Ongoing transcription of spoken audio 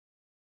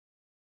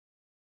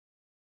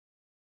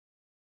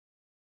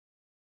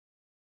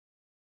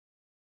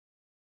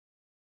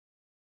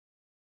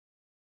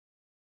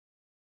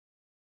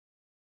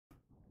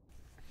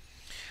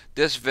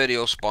This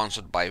video is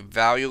sponsored by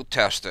Value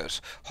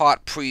Testers,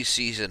 hot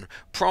pre-season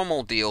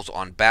promo deals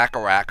on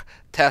Bacharach,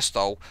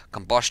 Testo,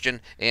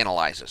 combustion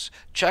analyzers.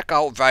 Check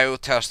out Value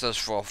Testers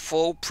for a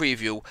full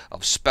preview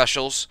of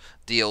specials,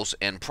 deals,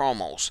 and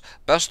promos.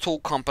 Best tool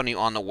company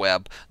on the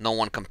web, no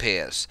one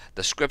compares.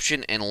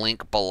 Description and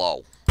link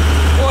below.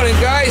 Morning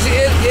guys,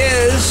 it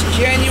is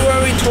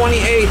January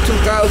 28,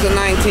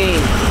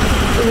 2019.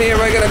 From here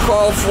I got a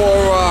call for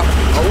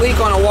a leak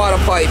on a water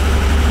pipe.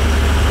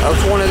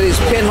 That's one of these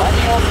pinhole.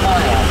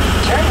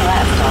 Turn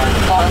left on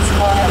Fons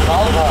Corner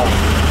Mall Road.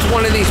 It's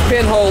one of these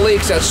pinhole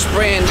leaks that's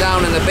spraying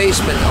down in the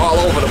basement all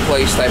over the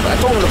place. I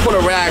told him to put a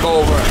rag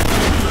over it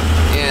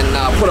and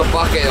put a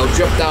bucket. It'll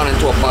drip down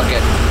into a bucket.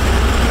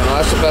 You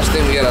know, that's the best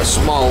thing to get a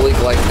small leak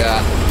like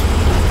that.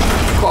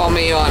 Call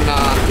me on.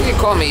 He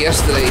called me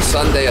yesterday,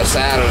 Sunday or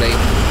Saturday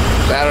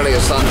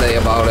or Sunday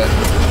about it.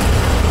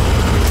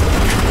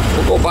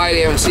 We'll go by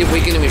there and see if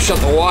we can even shut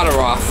the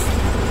water off.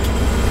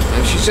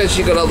 And she said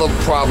she got other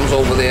problems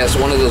over there, so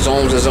one of the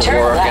zones isn't Turn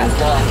working.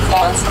 left on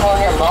Fons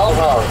Corner Mall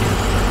Road.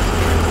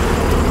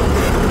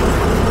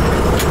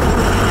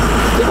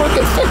 Think we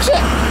can fix it?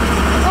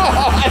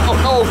 I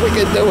don't know if we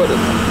can do it.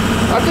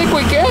 I think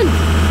we can.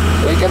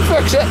 We can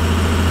fix it.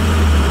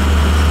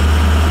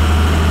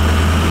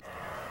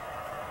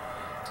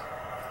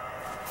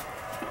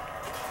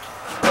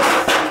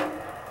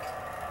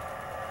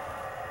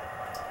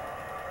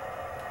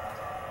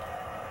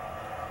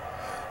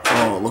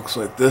 Oh, it looks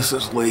like this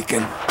is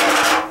leaking.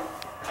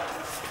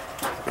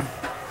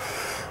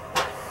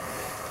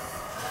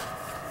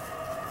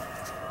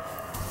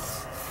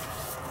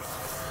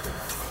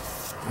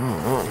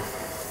 Oh.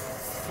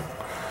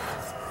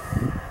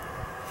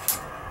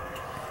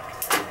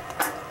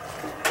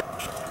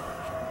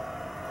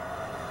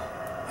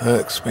 That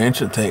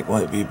expansion tank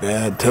might be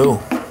bad too.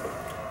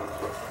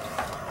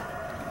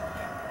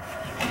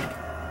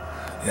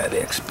 Yeah,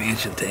 the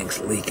expansion tank's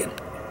leaking.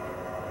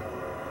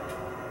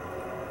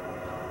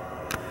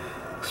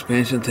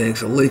 Expansion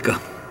tank's a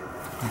leaker.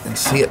 You can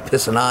see it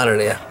pissing out of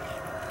there.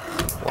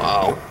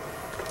 Wow.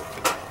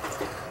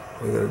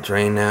 We gotta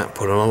drain that,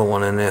 put another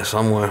one in there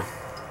somewhere.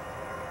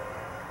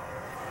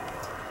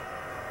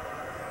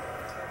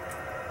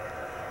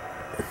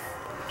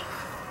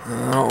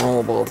 I don't know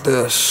about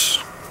this.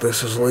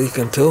 This is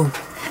leaking too.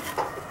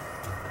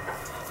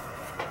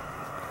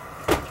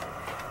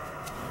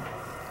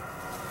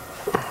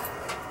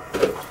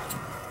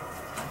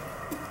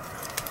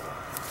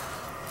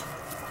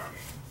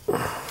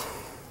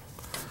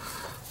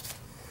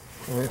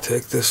 Let me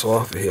take this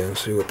off of here and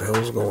see what the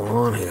hell's going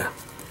on here.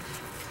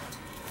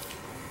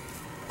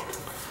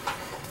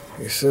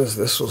 He says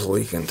this was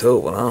leaking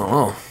too, but I don't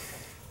know.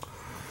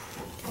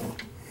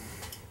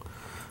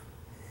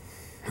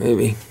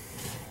 Maybe.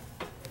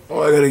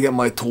 Well, I gotta get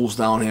my tools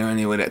down here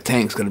anyway. That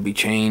tank's gonna be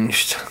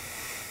changed.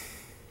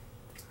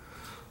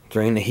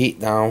 Drain the heat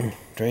down.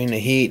 Drain the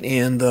heat,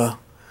 and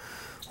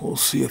we'll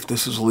see if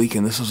this is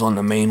leaking. This is on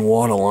the main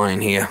water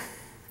line here.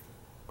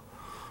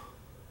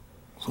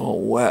 It's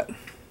all wet.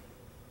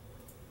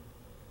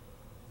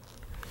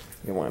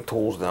 Get my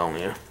tools down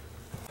here.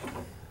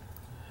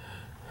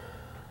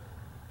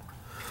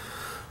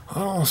 I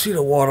don't see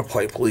the water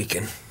pipe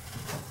leaking.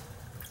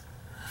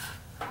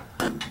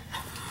 But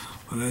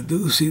I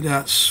do see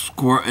that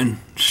squirting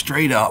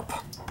straight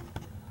up.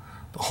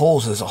 The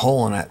holes, there's a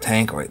hole in that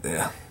tank right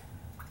there.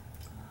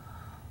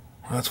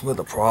 That's where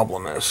the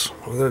problem is.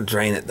 We're gonna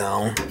drain it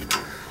down.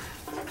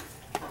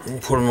 We'll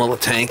put another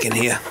tank in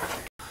here.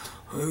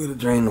 We're gonna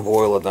drain the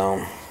boiler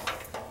down.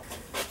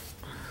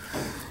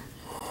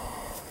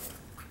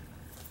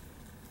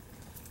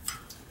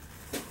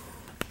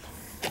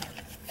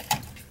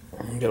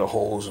 Get a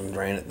hose and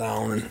drain it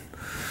down, and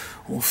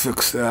we'll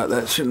fix that.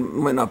 That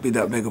might not be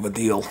that big of a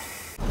deal.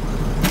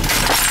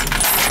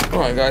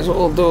 Alright guys, what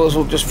we'll do is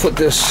we'll just put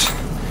this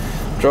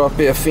drop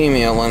air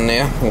female in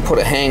there. We'll put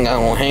a hanger,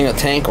 and we'll hang a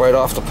tank right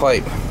off the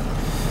pipe.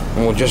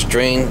 And we'll just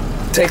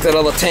take that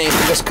other tank,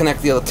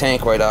 disconnect the other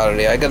tank right out of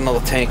there. I got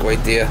another tank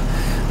right there,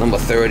 number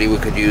 30 we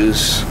could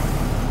use.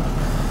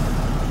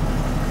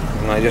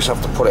 And I just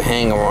have to put a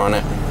hanger on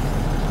it.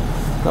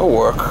 That'll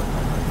work.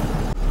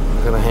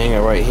 Gonna hang it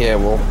right here.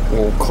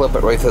 We'll clip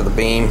it right to the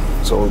beam,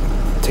 so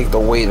we'll take the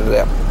weight of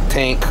that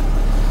tank,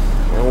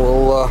 and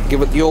we'll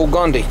give it the old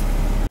Gundy.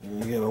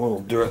 Get a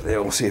little dirt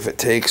there. We'll see if it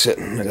takes it.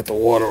 I got the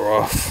water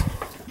off.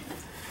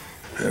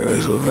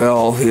 There's a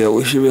valve here.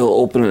 We should be able to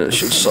open it. It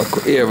should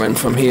suck air in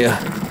from here.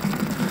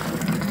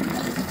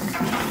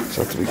 Just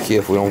have to be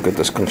careful we don't get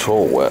this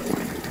control wet.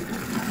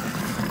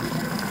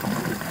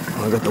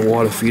 I got the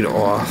water feeder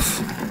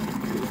off.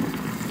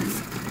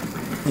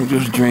 We'll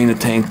just drain the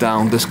tank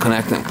down,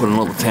 disconnect it, and put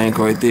another tank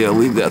right there.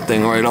 Leave that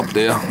thing right up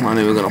there. I'm not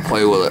even gonna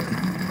play with it.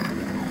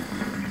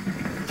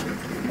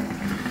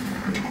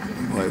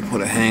 Probably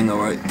put a hanger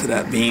right to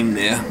that beam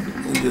there,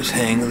 and just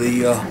hang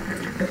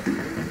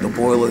the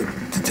boiler,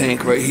 the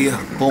tank right here.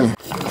 Boom.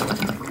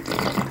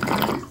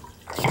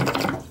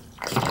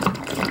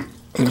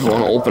 You don't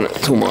want to open it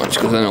too much,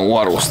 because then the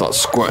water will start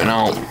squirting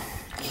out.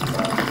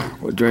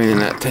 We're draining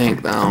that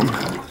tank down.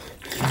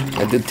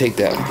 I did take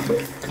that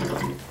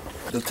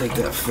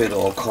fit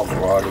all cover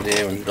out of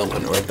there and dump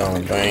it right down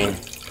the drain.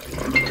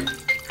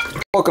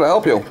 Hello, can I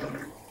help you?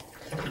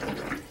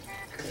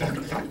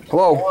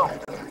 Hello?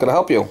 Can I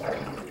help you?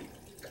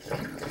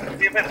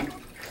 Steven,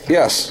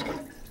 Yes.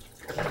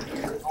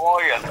 how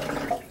are you?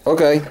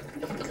 Okay.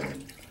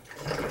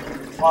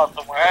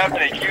 Awesome. We're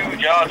having a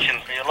huge auction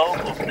for your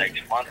locals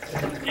next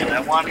month. And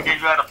I wanted to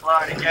get you out of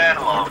Florida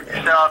catalog.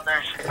 You're still out there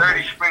in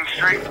 30 Spring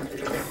Street?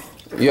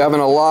 You having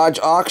a large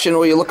auction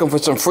where you're looking for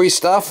some free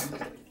stuff? No,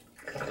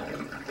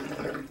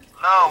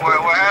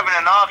 we're having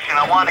an auction.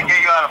 I want to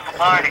get you out of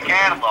Florida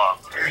catalog.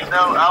 You're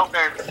still out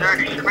there in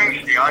 30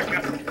 Spring Street, aren't you?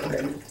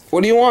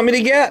 What do you want me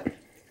to get?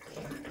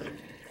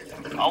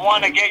 I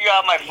want to get you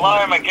out my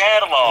Florida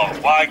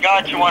catalog. While I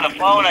got you on the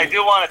phone, I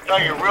do want to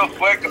tell you real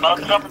quick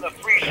about some of the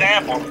free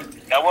samples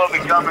that will be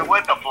coming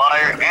with the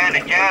flyer and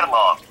the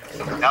catalog.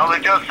 Now, they're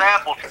just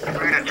samples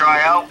for you to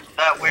try out.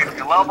 That way, if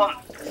you love them,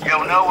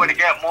 you'll know where to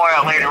get more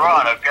out later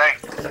on, okay?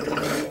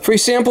 Free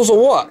samples of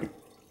what?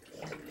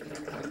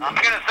 I'm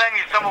going to send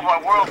you some of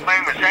our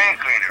world-famous hand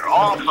cleaner.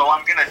 Also,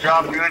 I'm going to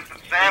drop you in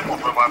some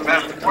samples of our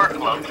best work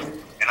gloves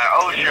and our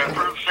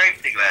OSHA-approved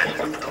safety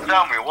glasses. So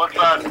tell me, what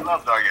size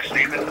gloves are you,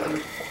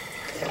 Steven?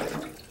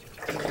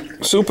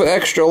 Super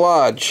extra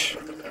large.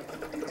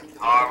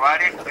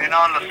 Alrighty. And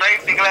on the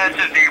safety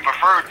glasses, do you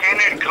prefer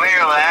tinted,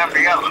 clear, or amber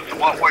yellow? So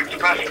what works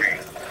best for you?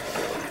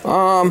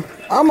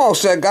 I'm all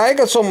set, guy. I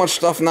got so much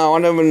stuff now, I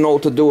never even know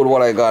what to do with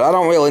what I got. I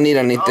don't really need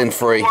anything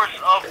free. Of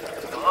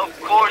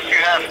course you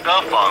have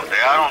stuff out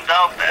there. I don't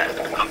doubt that.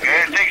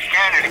 Okay, it takes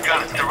candy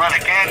to run a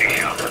candy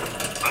shop.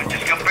 But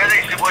just compare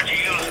these to what you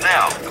use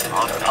now.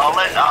 I'll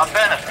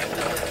benefit.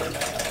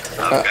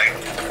 Okay.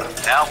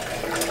 Now,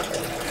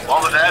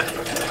 what was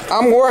that?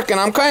 I'm working.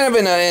 I'm kind of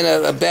in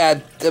a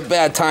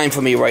bad time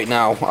for me right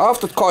now. I'll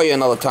have to call you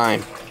another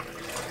time.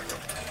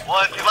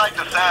 Well, if you like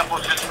the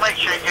samples, just make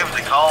sure you give us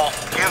a call,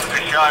 give us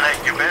a shot at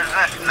your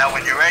business. Now,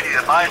 when you're ready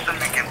to buy some,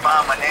 you can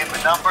find my name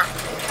and number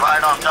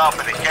right on top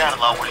of the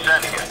catalog we're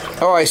sending you.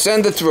 All right,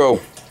 send it through.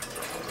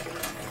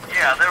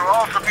 Yeah, there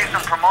will also be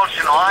some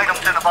promotional items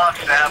in the box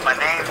that have my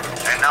name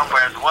and number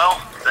as well.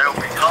 There will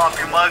be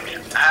coffee mugs,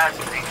 hats,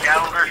 and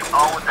calendars,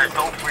 all with their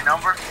toll-free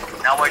number.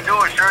 Now, I do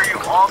assure you,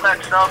 all that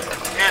stuff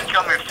is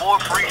coming for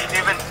free,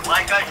 Steven,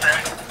 like I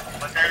said.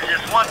 But there's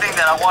just one thing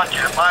that I want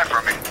you to buy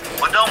from me.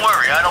 But don't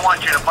worry, I don't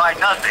want you to buy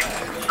nothing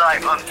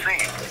sight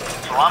unseen.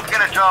 So I'm going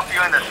to drop you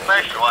in a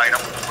special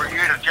item for you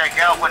to check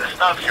out when the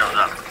stuff shows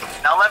up.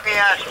 Now, let me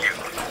ask you,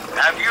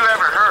 have you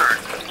ever heard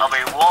of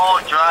a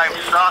wall drive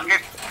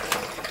socket?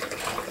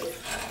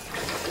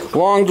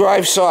 Long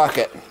drive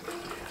socket.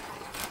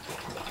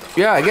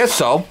 Yeah, I guess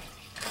so.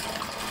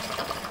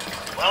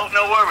 Well,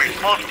 no worries.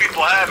 Most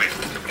people have it.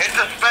 It's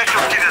a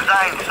specialty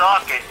designed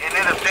socket, and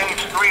it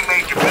obtains three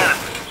major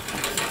benefits.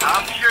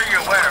 I'm sure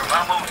you're aware of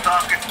remote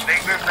sockets. They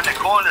grip in the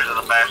corners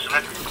of the fastener,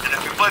 and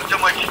if you put too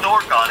much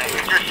torque on it,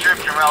 it just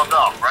strips and rounds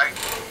off, right?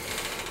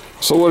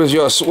 So what is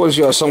yours? What is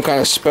yours? Some kind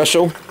of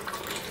special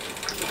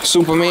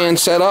Superman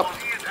setup?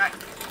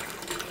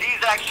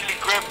 These actually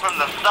grip from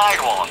the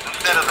sidewalls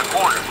instead of the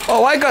corners.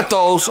 Oh, I got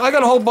those. I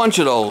got a whole bunch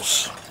of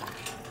those.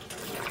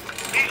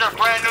 These are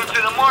brand new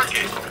to the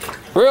market.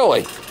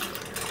 Really?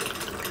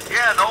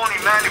 Yeah, the only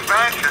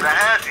manufacturer that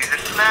has these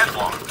is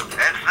Snap-on.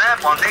 And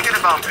Snap-on, they get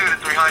about $200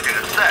 to $300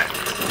 a set.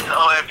 So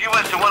if you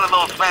went to one of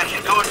those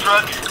fancy tour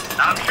trucks,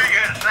 I'm sure you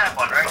heard of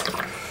Snap-on, right?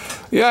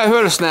 Yeah, I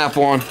heard of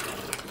Snap-on.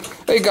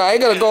 Hey, guy, I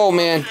gotta go,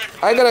 man.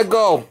 I gotta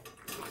go.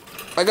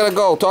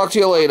 Talk to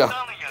you later. I'm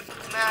telling you,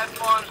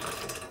 Snap-on,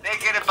 they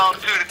get about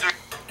 $200 to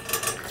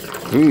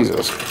 $300.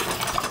 Jesus.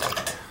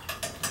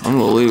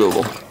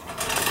 Unbelievable.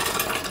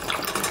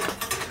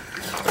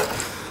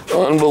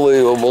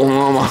 Unbelievable,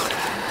 mama.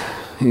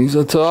 He's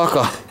a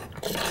talker.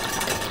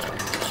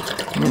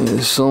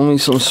 He's selling me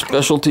some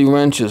specialty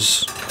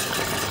wrenches.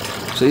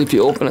 See, if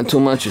you open it too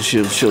much,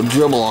 she'll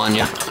dribble on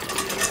you.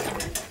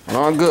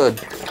 Not good.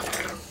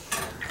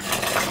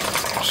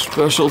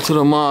 Special to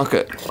the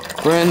market.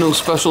 Brand new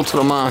special to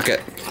the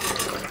market.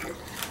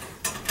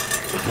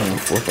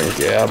 Flipping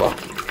gabba.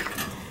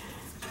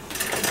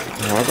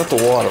 Well, I got the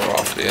water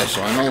off there,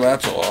 so I know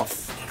that's off.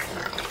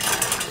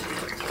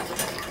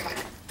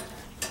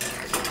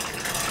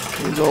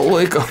 Here's old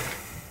Laker.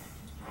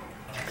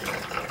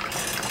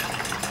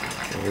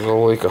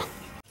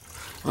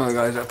 Alright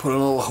guys, I put a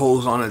little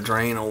hose on a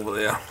drain over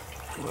there.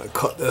 I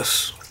cut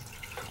this.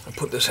 I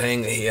put this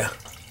hanger here.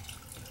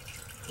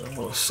 I'm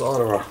going to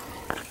solder a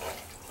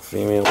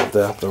female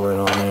adapter right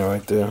on there,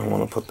 right there. I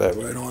want to put that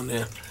right on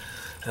there.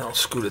 And I'll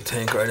screw the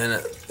tank right in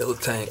it. The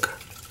tank.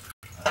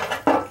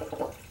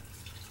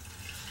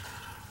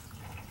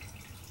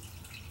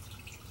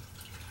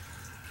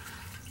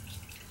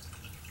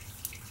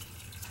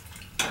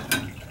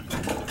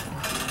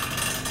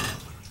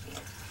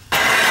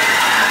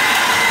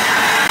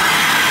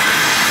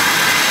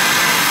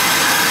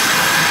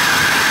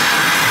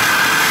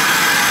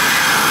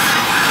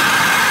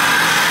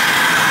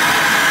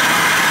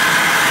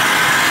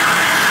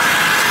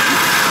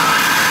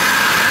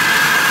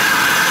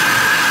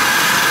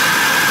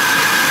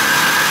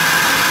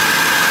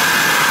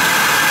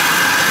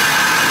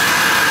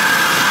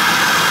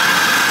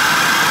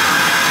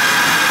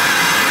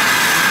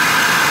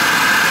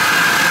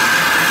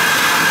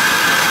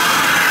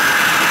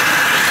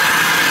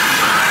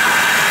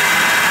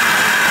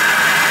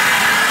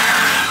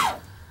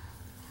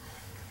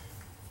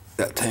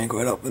 that tank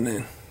right up and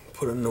then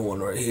put a new one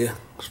right here.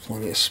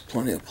 There's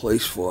plenty of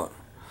place for it.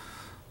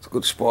 It's a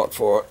good spot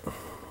for it.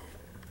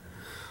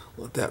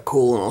 Let that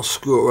cool and I'll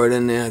screw it right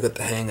in there. I got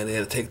the hanger there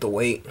to take the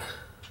weight.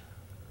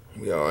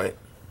 Be alright.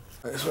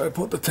 Alright, so I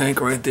put the tank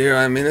right there.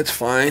 I mean, it's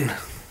fine.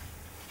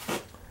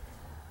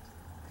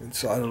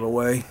 Inside of the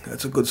way.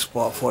 That's a good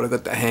spot for it. I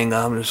got the hanger.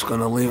 I'm just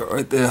gonna leave it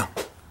right there.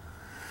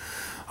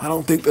 I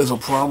don't think there's a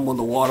problem with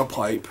the water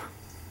pipe.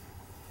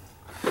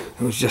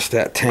 It was just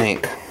that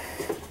tank.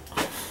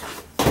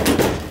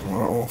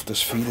 I don't know if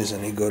this feed is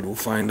any good. We'll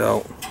find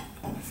out.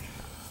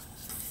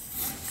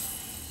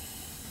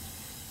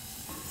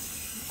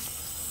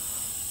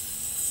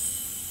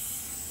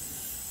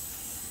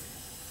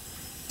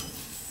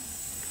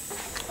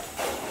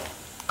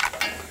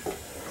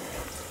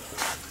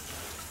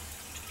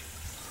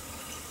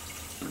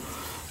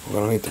 We're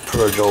gonna need to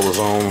purge all the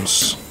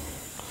zones.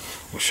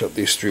 We'll shut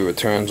these 3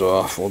 returns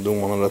off. We'll do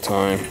one at a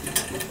time.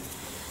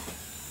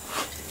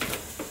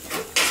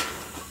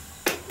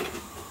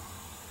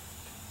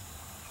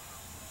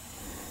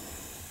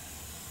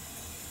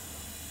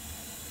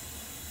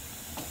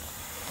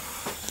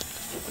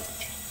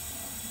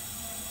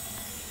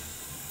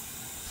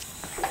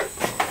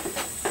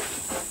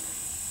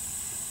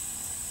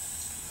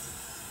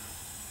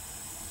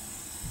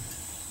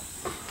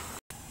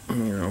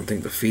 I don't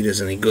think the feed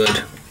is any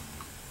good.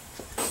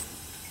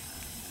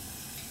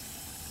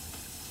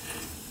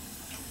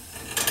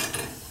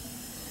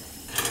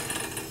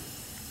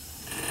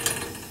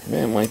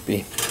 Yeah, it might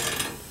be.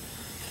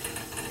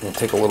 It'll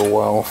take a little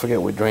while. I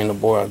forget we drained the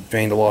boiler.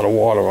 Drained a lot of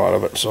water out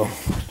of it, so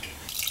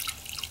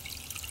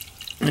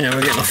yeah,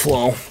 we're getting a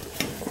flow.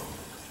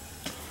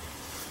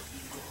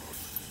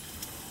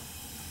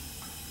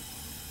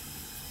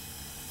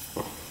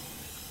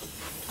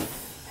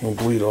 We'll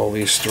bleed all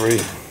these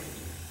 3.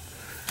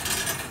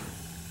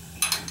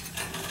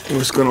 I'm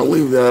just gonna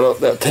leave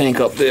that tank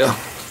up there.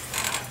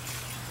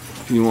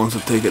 If he wants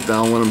to take it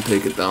down, let him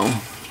take it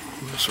down.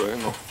 Just right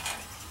now.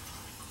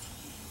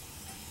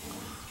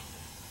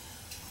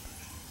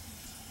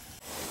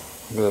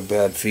 Got a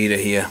bad feeder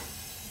here.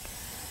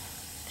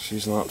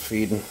 She's not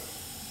feeding.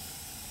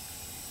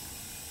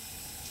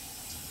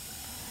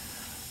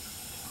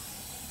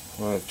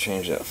 I'll have to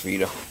change that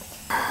feeder.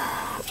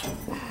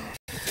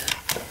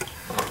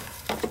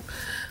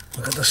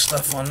 Look at the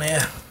stuff on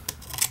there.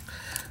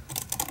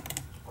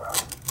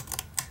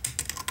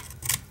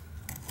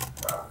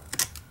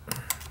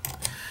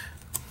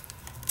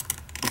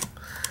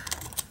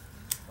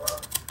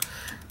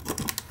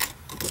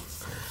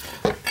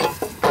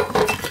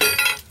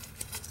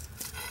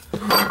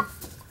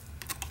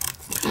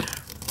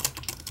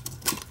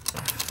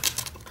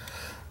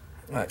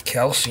 That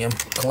calcium,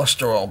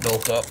 cholesterol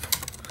built up.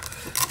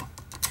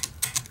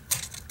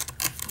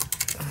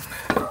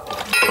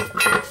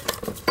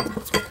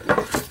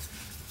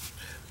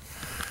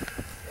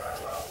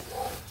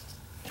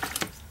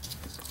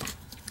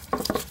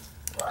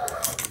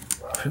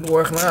 Should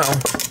work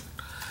now.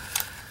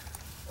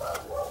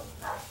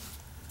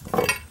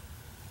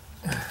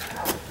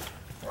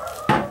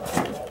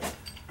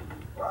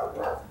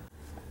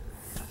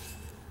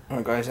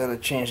 Alright guys, I had to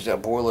change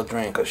that boiler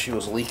drain because she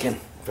was leaking.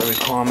 Very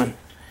common.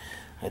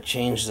 I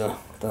changed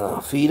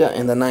the feeder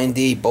and the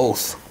 9D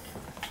both.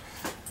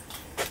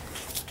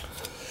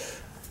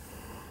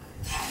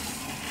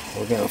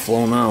 We're getting a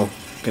flow now.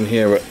 You can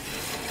hear it.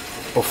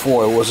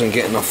 Before it wasn't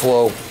getting a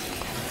flow.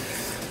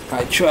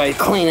 I tried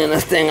cleaning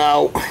this thing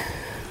out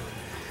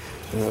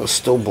and it was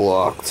still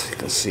blocked. You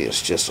can see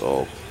it's just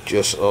all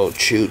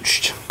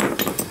chooched.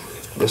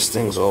 This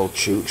thing's all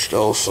chooched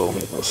also.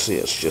 You can see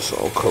it's just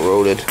all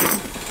corroded.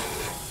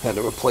 Had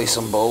to replace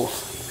them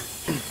both.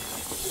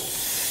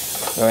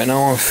 Alright,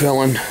 now I'm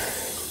filling,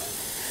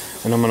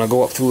 and I'm going to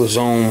go up through the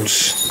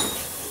zones,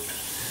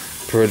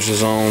 purge the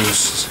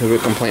zones. They were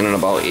complaining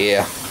about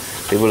air.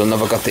 They would have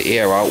never got the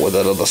air out with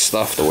that other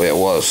stuff the way it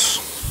was.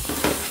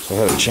 So I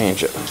had to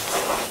change it.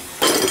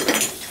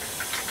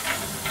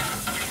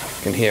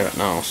 You can hear it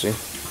now, see?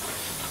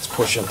 It's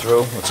pushing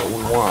through. That's what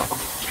we want.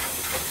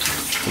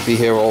 We'll be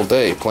here all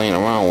day playing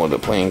around with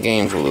it, playing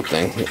games with the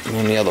thing,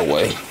 and the other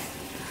way.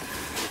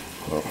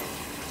 So,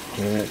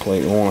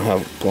 we want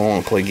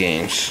to play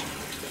games.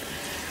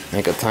 I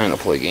ain't got time to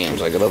play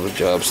games. I got other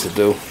jobs to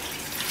do.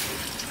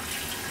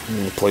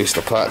 Replace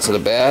the parts of the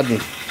bad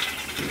and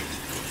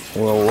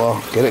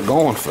we'll get it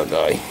going for the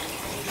guy.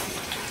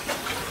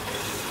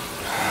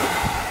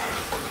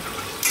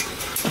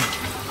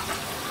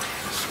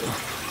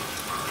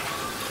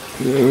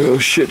 A real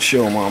shit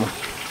show, Mama.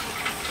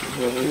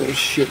 A real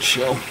shit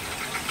show.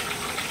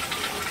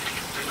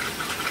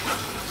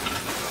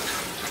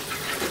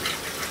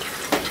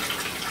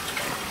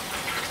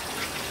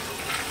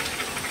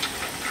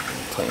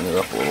 Tighten it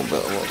up a little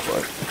bit, it looks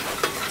like.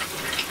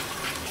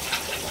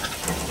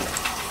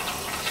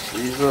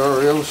 These are a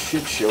real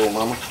shit show,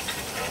 Mama.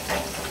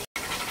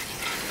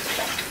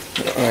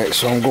 Alright,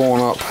 so I'm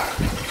going up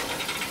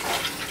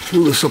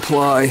through the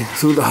supply,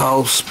 through the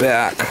house,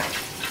 back,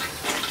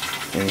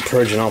 and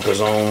purging out the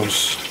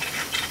zones.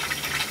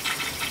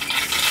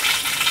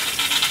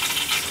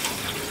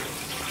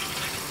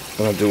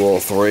 gonna do all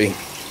three.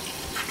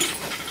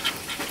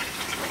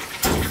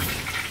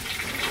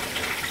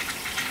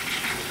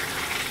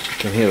 You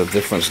can hear the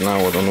difference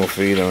now with the new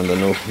feeder and the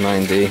new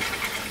 9D.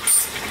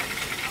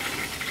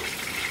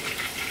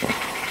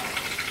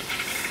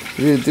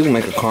 They do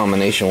make a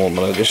combination one,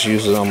 but I just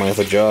use it on my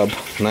other job,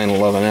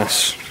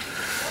 911S.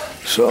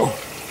 So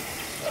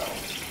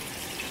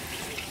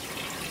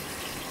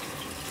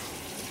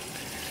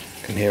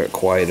you can hear it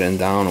quieting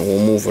down, and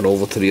we'll move it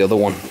over to the other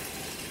one.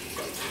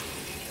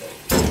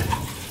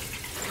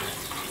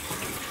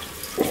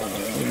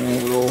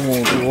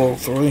 We'll do all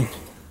three.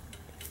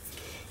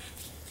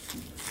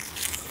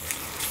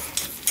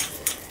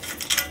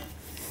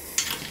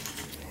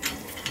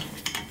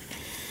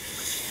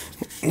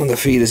 When the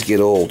feeders get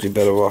old, you're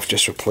better off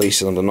just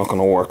replacing them. They're not going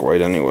to work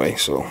right anyway,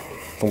 so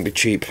don't be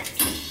cheap.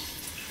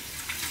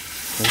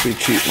 Don't be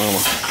cheap, mama.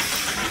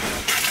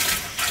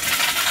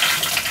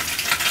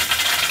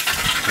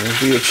 Don't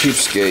be a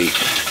cheapskate.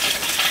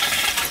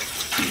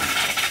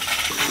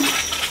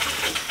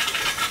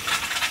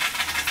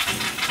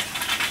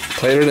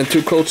 Tighter than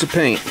 2 coats of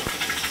paint.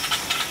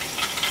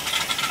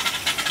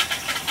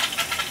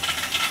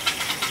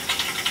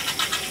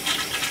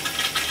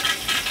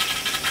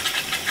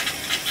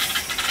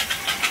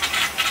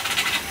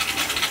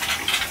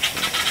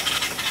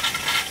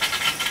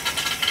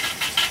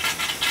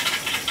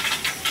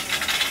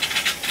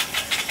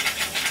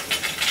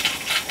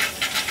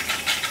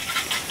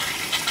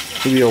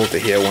 You'll be able to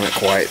hear when it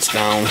quiets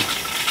down.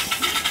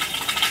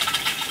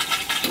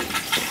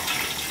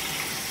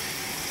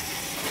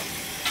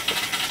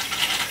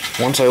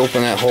 Once I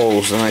open that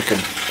hose, then I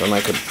could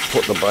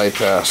put the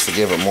bypass to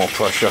give it more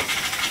pressure.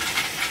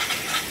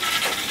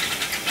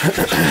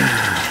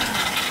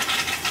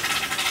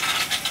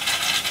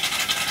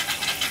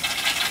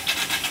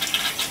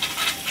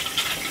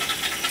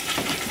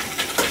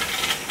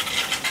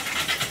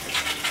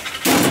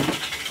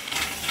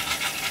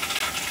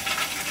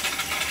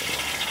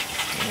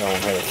 I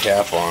don't have a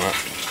cap on it.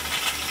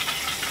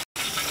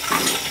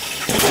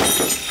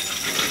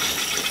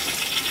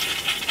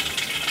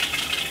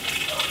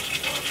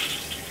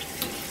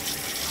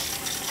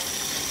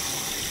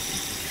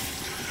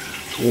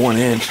 It's 1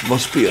 inch.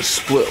 Must be a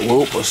split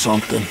loop or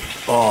something.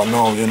 Oh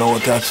no, you know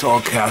what? That's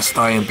all cast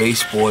iron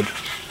baseboard.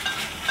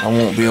 I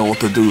won't be able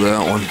to do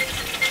that one.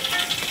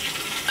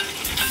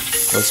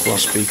 This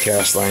must be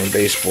cast iron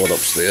baseboard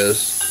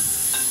upstairs.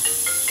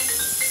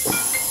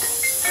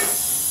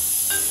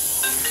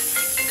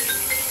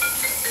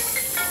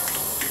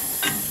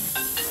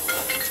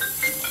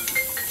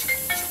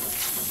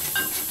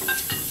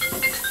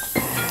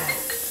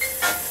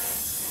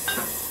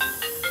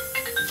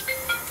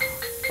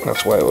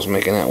 That's why it was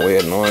making that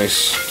weird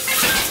noise.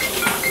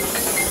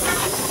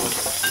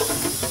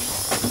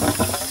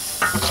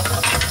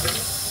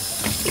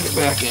 Get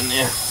back in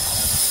there.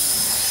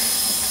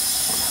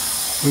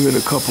 We got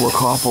a couple of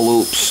copper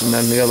loops, and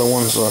then the other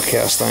one's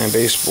cast iron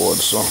baseboard,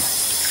 so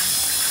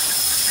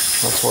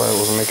that's why it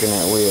was making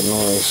that weird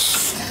noise.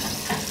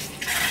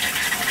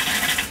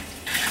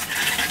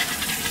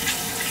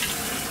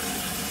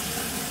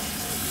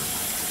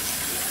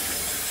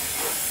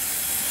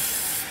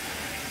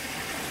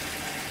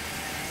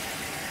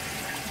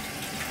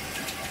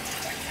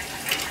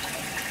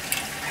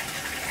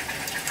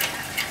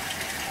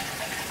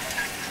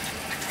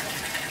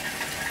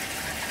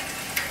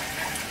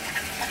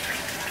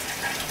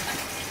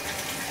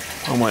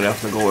 I might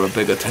have to go with a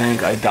bigger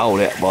tank. I doubt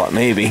it, but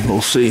maybe.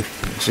 We'll see.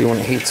 See when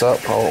it heats up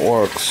how it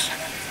works.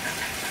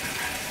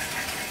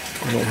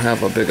 I don't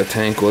have a bigger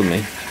tank with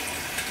me.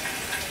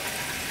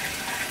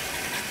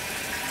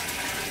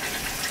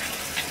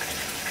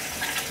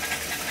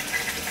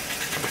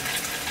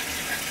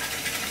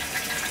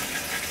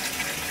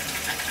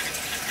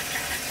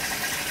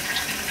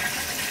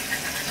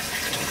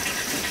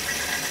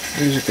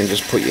 You can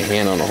just put your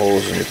hand on the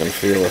hose and you can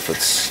feel if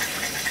it's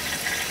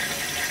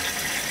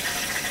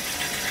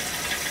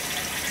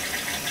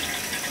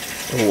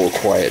it will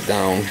quiet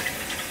down.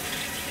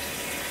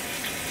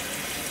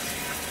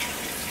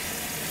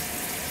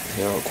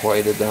 You know,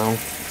 quiet it down.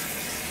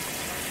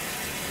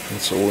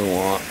 That's what we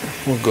want.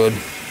 We're good.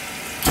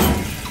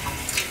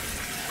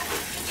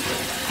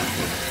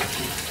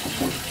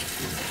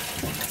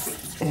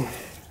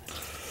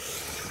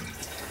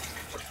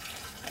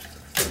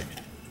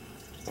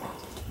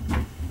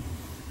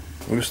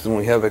 Houston,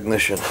 we have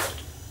ignition.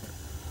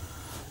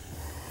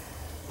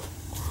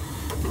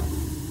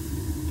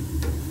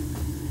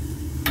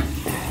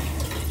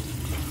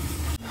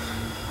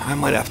 I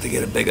might have to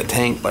get a bigger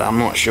tank, but I'm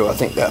not sure. I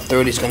think that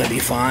 30 is going to be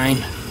fine.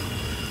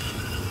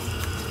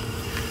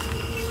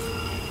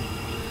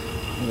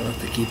 I'm going to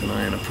have to keep an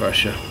eye on the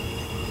pressure.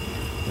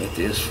 That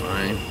is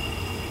fine.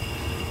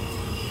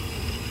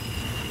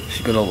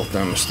 She got all the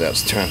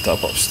thermostats turned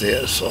up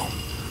upstairs, so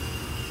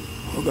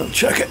we're going to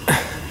check it.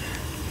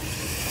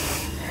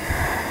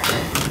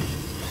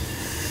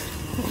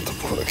 I'll have to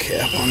put a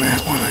cap on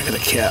that one. I got a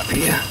cap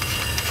here.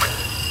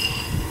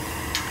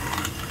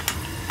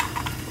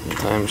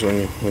 Sometimes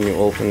when you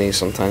open these,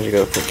 sometimes you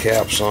gotta put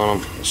caps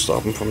on them to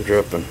stop them from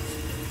dripping.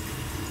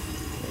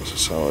 This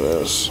is how it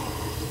is.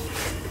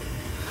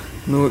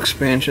 New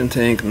expansion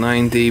tank,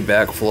 9D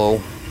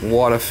backflow,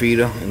 water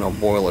feeder, and a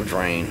boiler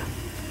drain.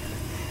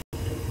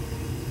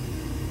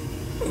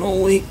 No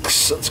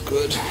leaks, that's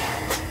good.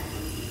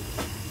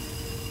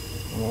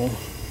 Well,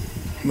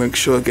 make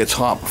sure it gets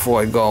hot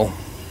before I go.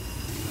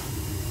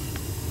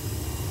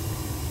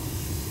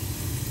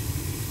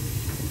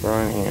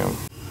 Birmingham.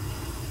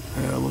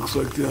 Yeah, it looks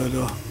like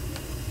that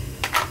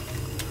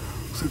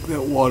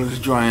water's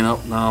drying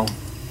up now.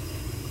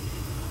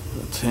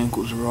 That tank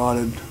was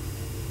rotted.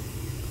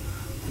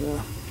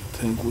 Yeah,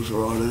 tank was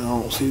rotted. I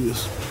don't see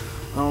this.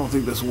 I don't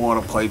think this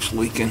water pipe's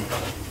leaking.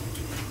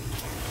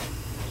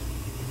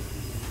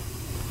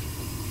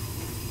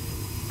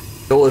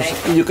 It was.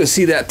 You can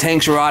see that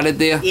tank's rotted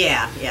there.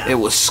 Yeah, yeah. It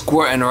was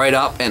squirting right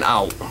up and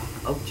out.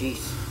 Oh, jeez.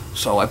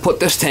 So I put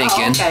this tank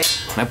in. Okay.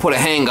 I put a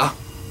hanger,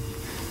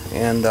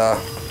 and I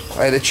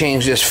had to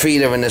change this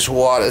feeder and this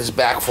water, this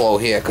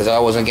backflow here, because I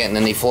wasn't getting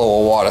any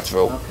flow of water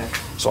through. Okay.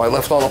 So I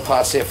left all the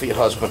parts there for your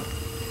husband.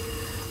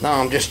 Now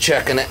I'm just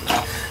checking it,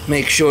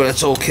 make sure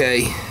it's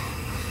okay.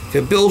 If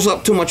it builds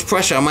up too much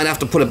pressure, I might have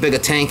to put a bigger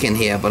tank in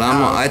here, but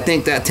I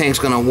think that tank's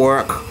gonna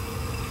work.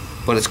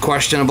 But it's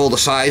questionable the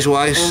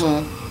size-wise.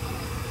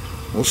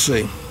 Mm-hmm. We'll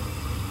see.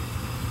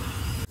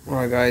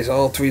 Alright guys,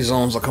 all 3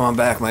 zones are coming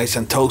back nice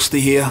and toasty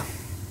here.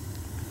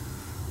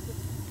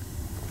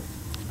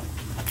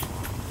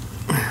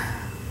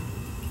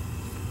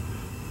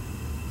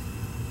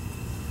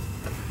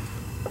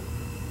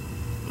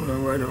 We're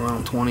right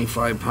around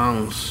 25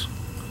 pounds.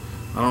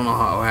 I don't know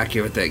how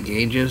accurate that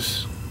gauge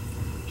is.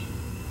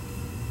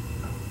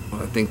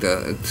 I think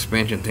the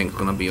expansion tank's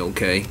gonna be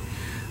okay.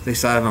 If they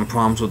start having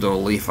problems with the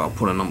relief, I'll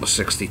put a number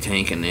 60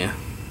 tank in there.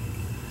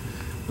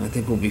 I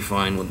think we'll be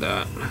fine with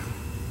that.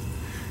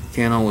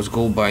 Can't always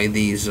go by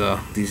these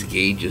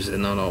gauges; they're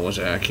not always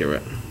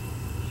accurate.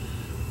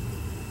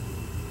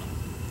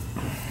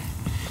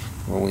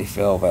 Relief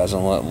valve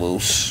hasn't let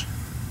loose,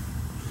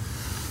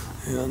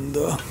 and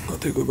I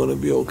think we're gonna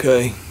be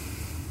okay.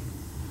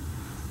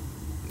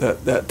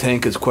 That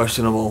tank is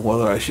questionable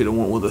whether I should have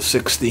went with a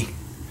 60,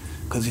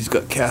 because he's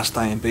got cast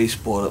iron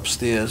baseboard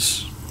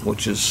upstairs,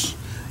 which is,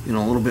 you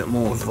know, a little bit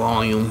more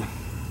volume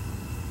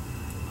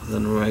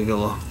than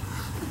regular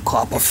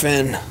copper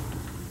fin.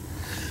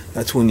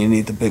 That's when you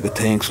need the bigger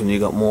tanks, when you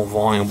got more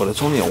volume, but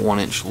it's only a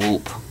 1-inch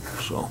loop,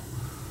 so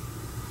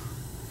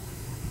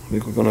I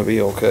think we're gonna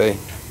be okay.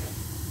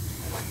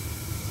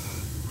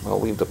 I'll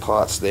leave the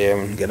parts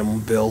there and get them on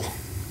bill.